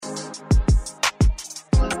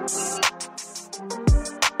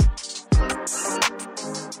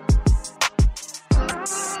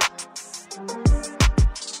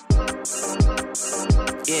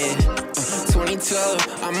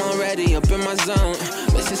12, I'm already up in my zone.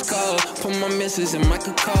 This is cold, put my missus in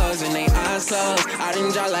Michael Kors and they eyes closed. I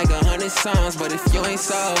done dropped like 100 songs, but if you ain't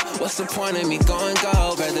sold, what's the point of me going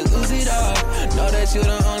gold? Rather lose it all. Know that you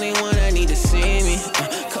the only one that need to see me.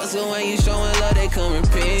 Cause the way you showing love, they come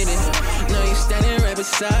repeat it. Know you standing right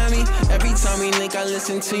beside me. Every time we link, I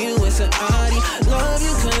listen to you, it's an oddie. Love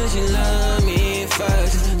you cause you love me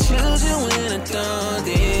first. Choose you when I don't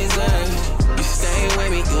deserve. You stay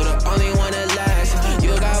with me, you're the only one that lasts. You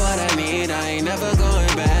got what I need, I ain't never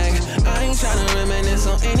going back. I ain't tryna reminisce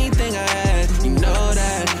on anything I had. You know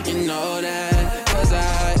that, you know that. Cause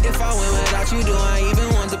if I went without you, do I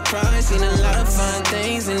even want the prize? Seen a lot of fun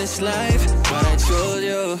things in this life, but I chose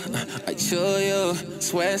you, I chose you.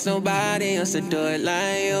 Swear it's nobody else to do it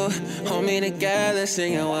like you. Hold me together,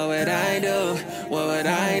 singing, what would I do? What would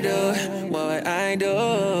I do? What would I do?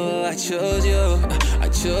 I chose you, I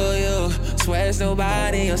chose you. Swear it's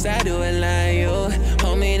nobody else that do it like you.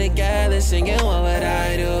 Hold me together, singing, what would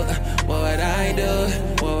I do? What would I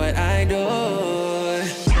do? What would I do?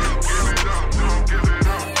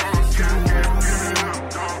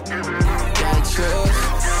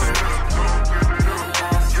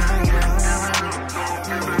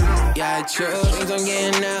 Things I'm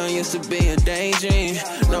getting now used to be a daydream.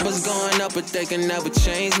 Numbers going up, but they can never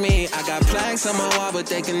change me. I got plaques on my wall, but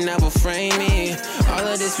they can never frame me. All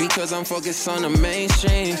of this because I'm focused on the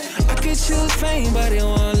mainstream. I could choose fame, but it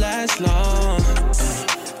won't last long.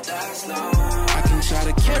 I can try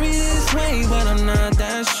to carry this weight, but I'm not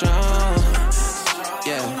that strong.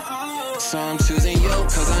 Yeah. So I'm choosing you,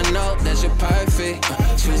 cause I know that you're perfect.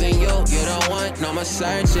 Choosing you, you're the one, no more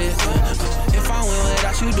searching. If I went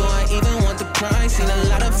without you, do I even want the prize? Seen a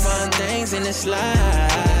lot of fun things in this life.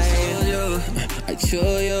 I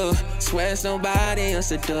choose you, swear it's nobody else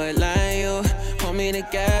to do it like you. Hold me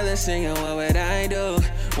together, singing, what would I do?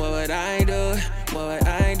 What would I do? What would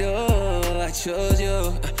I do? I chose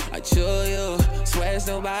you, I chose you. Swear it's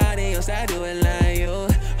nobody else that do it like you.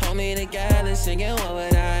 Hold me together, singing, what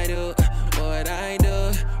would I do? What would I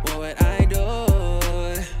do? What would I do?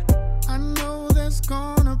 I know there's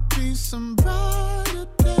gonna be some brighter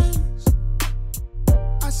days.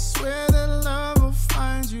 I swear that love will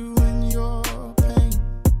find you in your pain.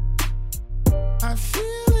 I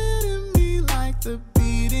feel it in me like the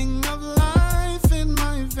beating of life in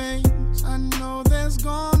my veins. I know there's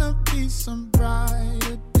gonna be some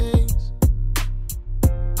brighter days.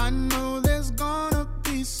 I know there's gonna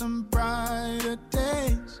be some brighter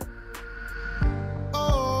days.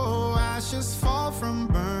 Oh, ashes fall from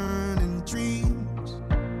burning dreams.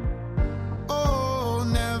 Oh,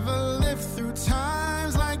 never lived through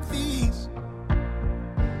times like these.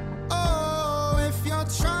 Oh, if you're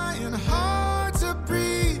trying hard to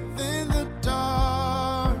breathe in the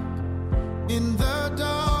dark, in the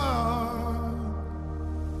dark,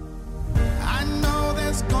 I know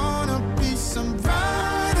there's gonna be some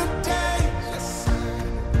brighter days.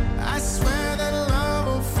 I swear that love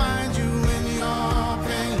will find you in your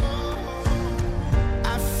pain.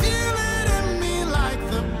 I feel it in me like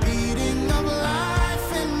the beating of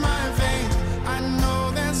life in my veins. I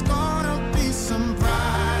know there's gonna be some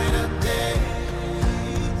brighter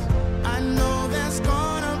days. I know there's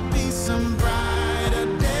gonna be some brighter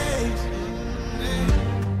days.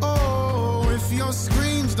 Oh, if your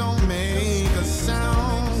screams don't make a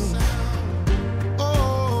sound,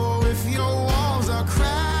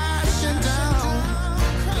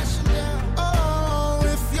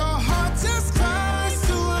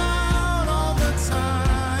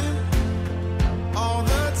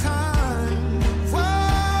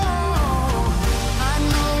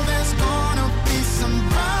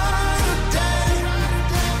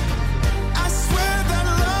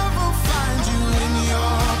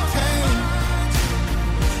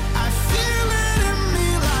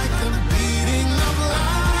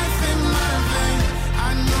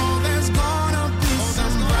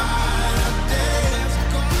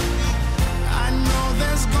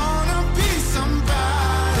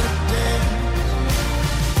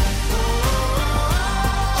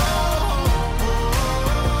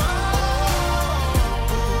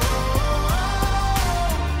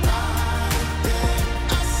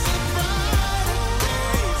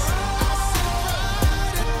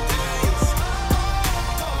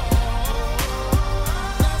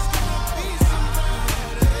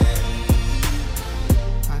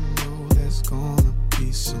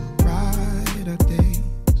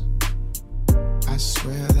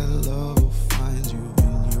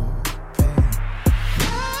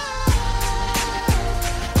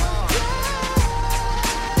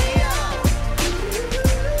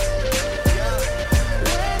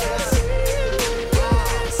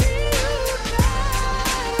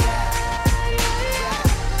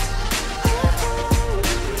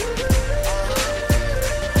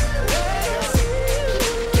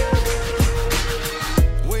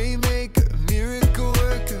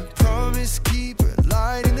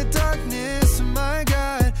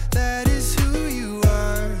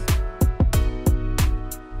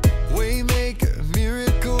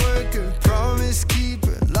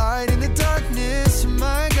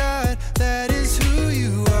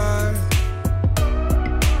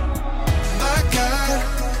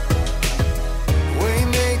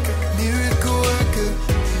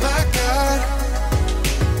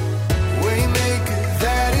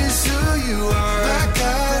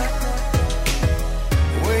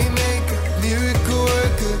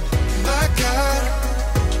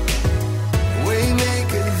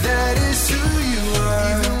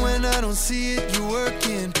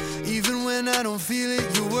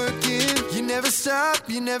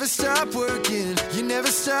 stop working. You never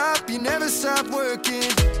stop working.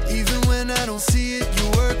 Even when I don't see it,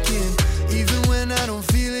 you're working. Even when I don't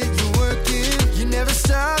feel it, you're working. You never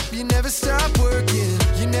stop working.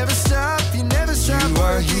 You never stop working. You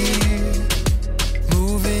are here,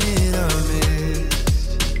 moving in our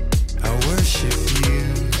midst. I worship you.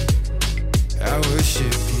 I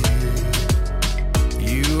worship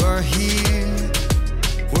you. You are here,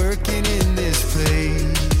 working in this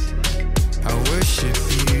place. I worship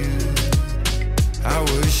you. I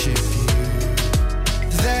worship you.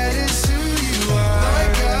 That is who you are. My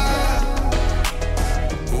God,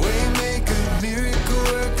 waymaker, miracle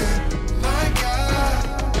worker. My God,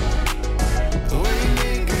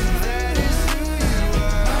 waymaker, that is who you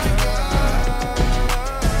are. My God,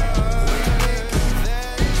 waymaker,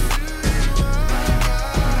 that is who you are.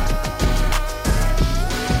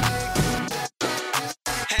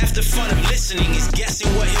 Half the fun of listening is guessing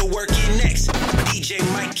what he'll work in next. DJ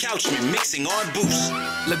Mike Couchman mixing on Boost.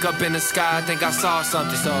 Look up in the sky, I think I saw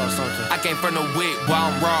something. I came from the whip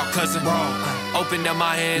while I'm raw, cousin. Opened up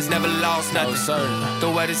my hands, never lost nothing. The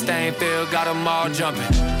way this thing feel, got them all jumping.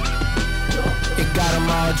 It got them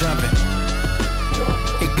all jumping.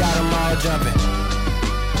 It got them all jumping.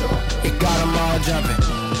 It got them all jumping.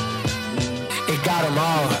 It got them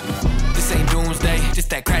all. This ain't doomsday, just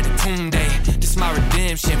that crack the tune day. This my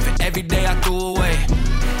redemption for every day I threw away.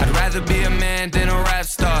 I'd rather be a man than a rap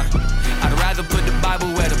star. I'd rather put the Bible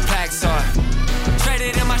where the plaques are.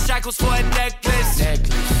 Traded in my shackles for a necklace.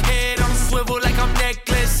 Head on a swivel like I'm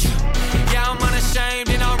necklace. Yeah, I'm unashamed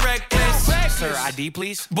and I'm reckless. Sir, ID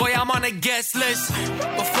please. Boy, I'm on a guest list.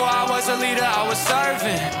 Before I was a leader, I was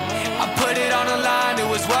serving. I put it on the line, it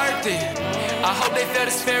was worth it. I hope they feel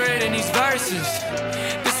the spirit in these verses.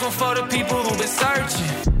 This one for the people who've been searching.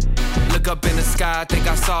 Look up in the sky, I think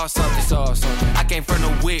I saw something. I came from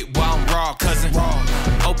the whip while I'm raw, cousin.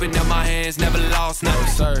 Opened up my hands, never lost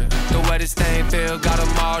nothing. The way this thing feel, got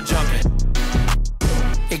them all jumping.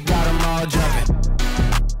 It got them all jumping.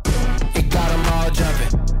 It got them all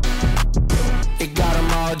jumping. It got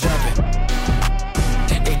them all jumping.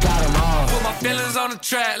 It got them all. Put my feelings on the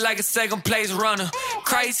track like a second place runner.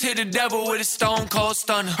 Christ hit the devil with a stone cold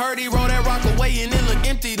stunner. Heard he rolled that rock away and it looked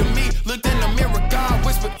empty to me. Looked in the mirror, God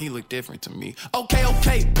whispered, he looked different to me. Okay,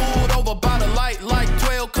 pulled over by the light like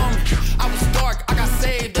 12 coming. I was dark, I got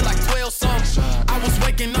saved at like 12 something. I was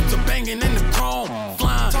waking up to banging in the chrome.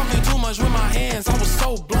 Flying, talking too much with my hands, I was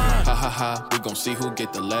so blind. Ha ha ha, we gon' see who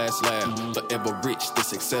get the last laugh. Forever rich,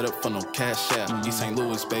 this ain't set up for no cash out. East St.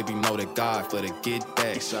 Louis, baby, know that God for the get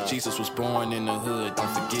back. Jesus was born in the hood, don't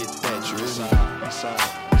forget that, you really. It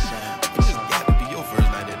just got to be your first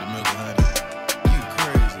night at the Milk, honey. You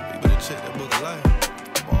crazy, you better check that book of life.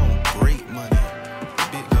 I'm on great money,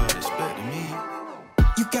 big God expecting me.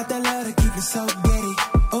 You got that love to keep me so giddy.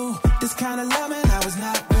 Ooh, this kind of loving I was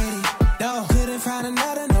not ready. No, couldn't find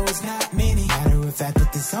another, no it's not many. Matter of fact,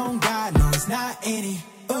 put this on God, no it's not any.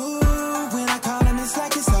 Ooh, when I call him it's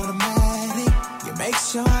like it's automatic. You make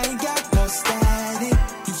sure I ain't got no static.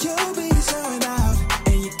 You'll be showing out,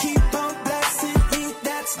 and you keep on blessing me,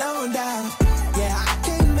 that's no doubt. Yeah, I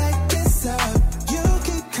can't make this up. You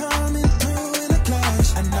keep coming through in a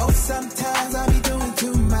clutch. I know sometimes I be doing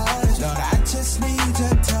too much. Lord, I just need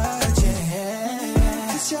your touch, yeah.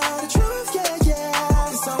 'Cause you're the truth, yeah, yeah.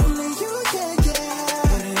 It's only you, yeah, yeah.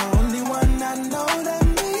 But the only one I know that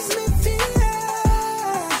makes me feel.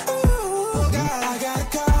 Ooh, God, I gotta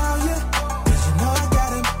call you, 'cause you know I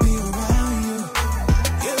gotta be around you.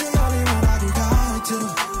 You're the only one I can call to.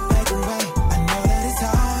 Make a way, I know that it's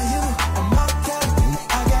all you. I'm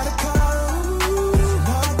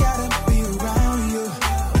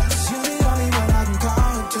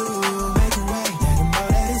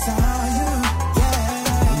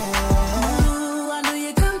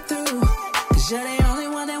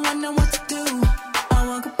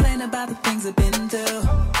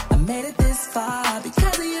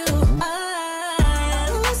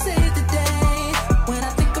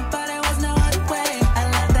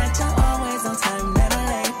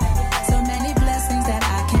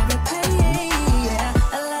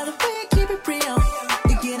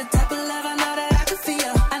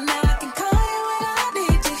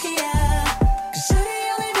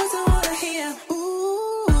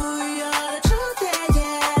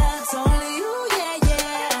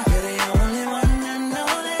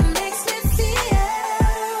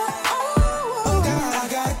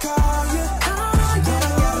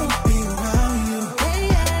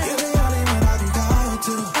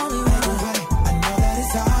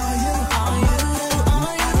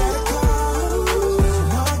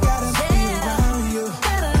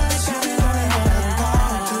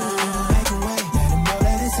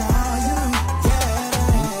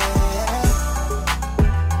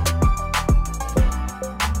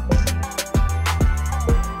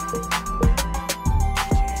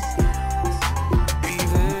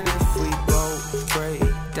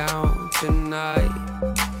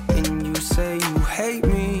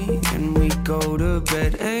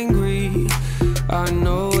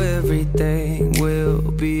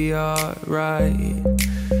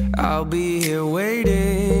be here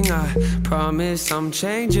waiting. I promise I'm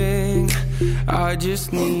changing. I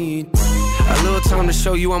just need a little time to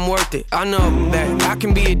show you I'm worth it. I know that I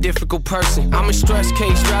can be a difficult person. I'm a stress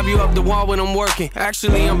case, drive you up the wall when I'm working.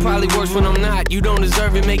 Actually, I'm probably worse when I'm not. You don't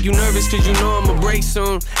deserve it, make you nervous cause you know I'ma break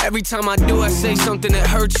soon. Every time I do, I say something that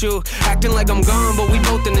hurts you. Acting like I'm gone, but we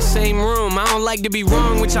both in the same room. I don't like to be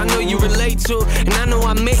wrong, which I know you relate to. And I know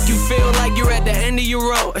I make you feel like you're at the end of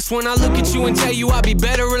your road. That's when I look at you and tell you I'll be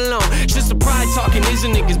better alone. It's just a pride talking,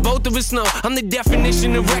 isn't it? Cause both of us know I'm the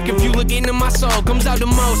definition of wreck. If you look into my soul, comes out the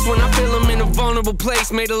most when I feel I'm in a vulnerable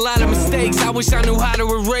place. Made a lot of mistakes, I wish I knew how to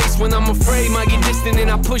erase. When I'm afraid, might get distant and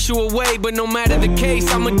I push you away. But no matter the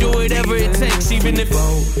case, I'ma do whatever it takes. Even if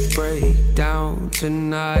both break down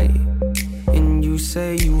tonight and you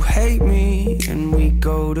say you hate me and we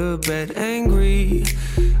go to bed angry,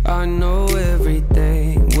 I know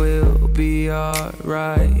everything will be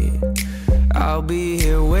alright. I'll be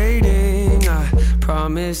here waiting, I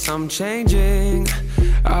promise I'm changing.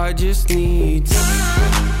 I just need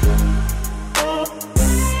time.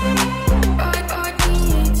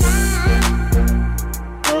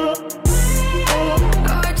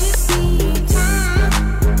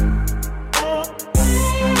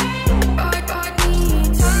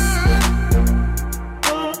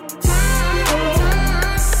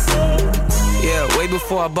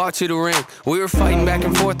 Before I bought you the ring, we were fighting back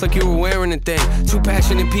and forth like you were wearing a thing. Two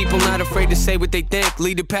passionate people, not afraid to say what they think.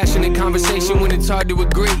 Lead a passionate conversation when it's hard to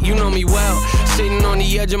agree. You know me well, sitting on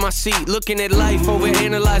the edge of my seat, looking at life, over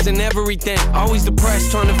analyzing everything. Always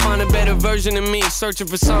depressed, trying to find a better version of me. Searching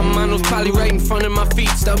for something I know's probably right in front of my feet.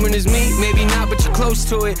 Stubborn as me, maybe not, but you're close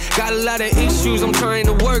to it. Got a lot of issues, I'm trying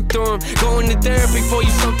to work through them. Going to therapy for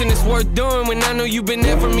you, something that's worth doing. When I know you've been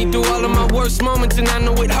there for me through all of my worst moments, and I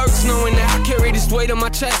know it hurts knowing that I carry this weight on my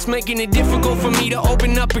chest, making it difficult for me to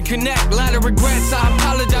open up and connect. A lot of regrets, I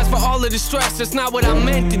apologize for all of the stress. That's not what I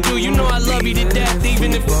meant to do, you know I love you to death.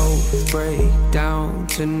 Even if both break down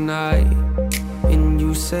tonight and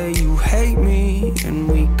you say you hate me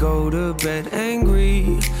and we go to bed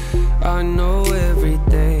angry, I know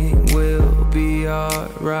everything will be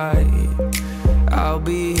alright. I'll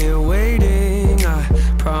be here waiting,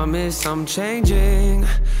 I promise I'm changing.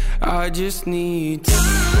 I just need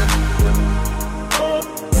time.